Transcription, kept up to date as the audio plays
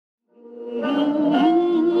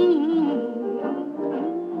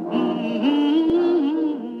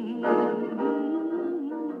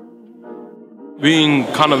Being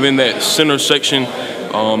kind of in that center section,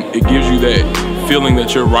 it gives you that feeling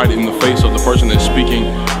that you're right in the face of the person that's speaking,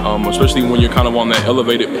 especially when you're kind of on that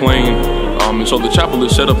elevated plane. And so the chapel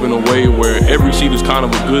is set up in a way where every seat is kind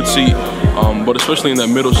of a good seat, but especially in that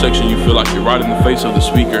middle section, you feel like you're right in the face of the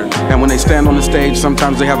speaker. And when they stand on the stage,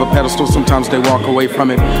 sometimes they have a pedestal, sometimes they walk away from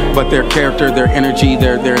it, but their character, their energy,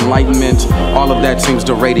 their enlightenment, all of that seems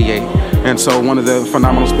to radiate. And so one of the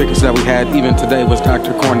phenomenal speakers that we had even today was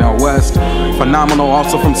Dr. Cornel West, phenomenal,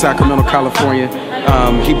 also from Sacramento, California.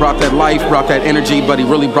 He brought that life, brought that energy, but he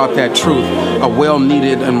really brought that truth, a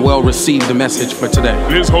well-needed and well-received message for today.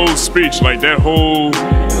 His whole speech, like that whole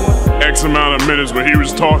X amount of minutes where he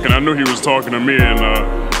was talking, I knew he was talking to me, and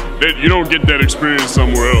you don't get that experience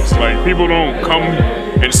somewhere else. Like, people don't come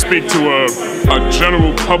and speak to a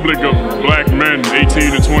general public of black men,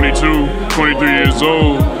 18 to 22, 23 years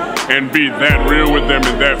old, and be that real with them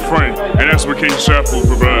and that frank. And that's what King's Chapel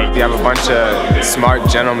provides. You have a bunch of smart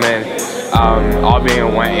gentlemen all being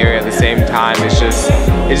in one area at the same time. It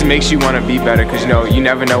just makes you want to be better, because you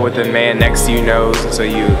never know what the man next to you knows, and so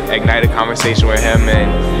you ignite a conversation with him,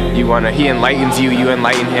 and he enlightens you, you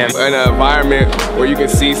enlighten him. In an environment where you can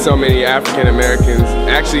see so many African Americans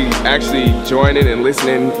actually joining and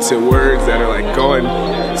listening to words that are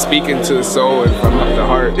like speaking to the soul and from the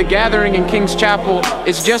heart. The gathering in King's Chapel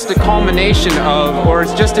is just a culmination of, or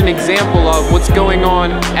it's just an example of what's going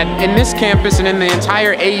on in this campus and in the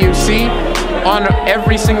entire AUC on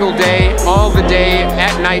every single day, all the day,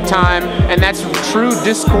 at nighttime, and that's true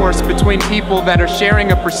discourse between people that are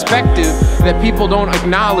sharing a perspective that people don't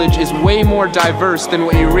acknowledge is way more diverse than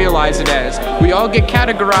what you realize it as. We all get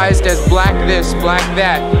categorized as black this, black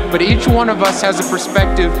that, but each one of us has a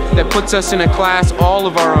perspective that puts us in a class all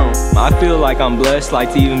of our own. I feel like I'm blessed,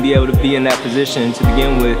 to even be able to be in that position to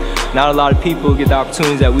begin with. Not a lot of people get the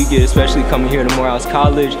opportunities that we get, especially coming here to Morehouse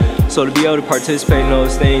College. So to be able to participate in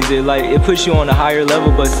those things, it puts you on a higher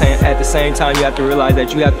level, but at the same time you have to realize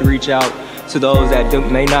that you have to reach out to those that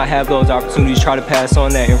may not have those opportunities, try to pass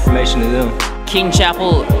on that information to them. King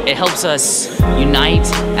Chapel, it helps us unite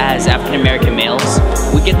as African American males.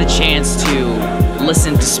 We get the chance to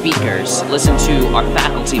listen to speakers, listen to our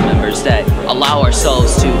faculty members that allow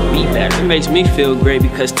ourselves to be better. It makes me feel great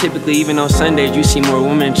because typically even on Sundays you see more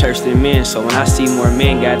women in church than men, so when I see more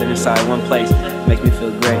men gathered inside one place, it makes me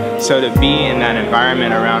feel great. So to be in that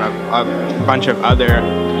environment around a bunch of other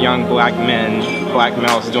young black men, black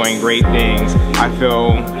males doing great things, I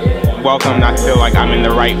feel welcome, I feel like I'm in the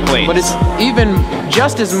right place. But it's even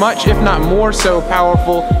just as much, if not more so,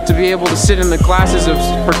 powerful to be able to sit in the classes of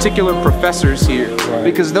particular professors here.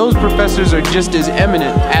 Because those professors are just as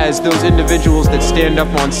eminent as those individuals that stand up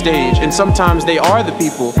on stage. And sometimes they are the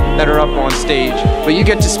people that are up on stage. But you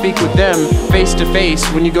get to speak with them face to face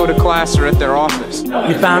when you go to class or at their office.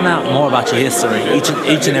 You found out more about your history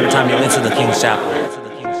each and every time you enter the King's Chapel.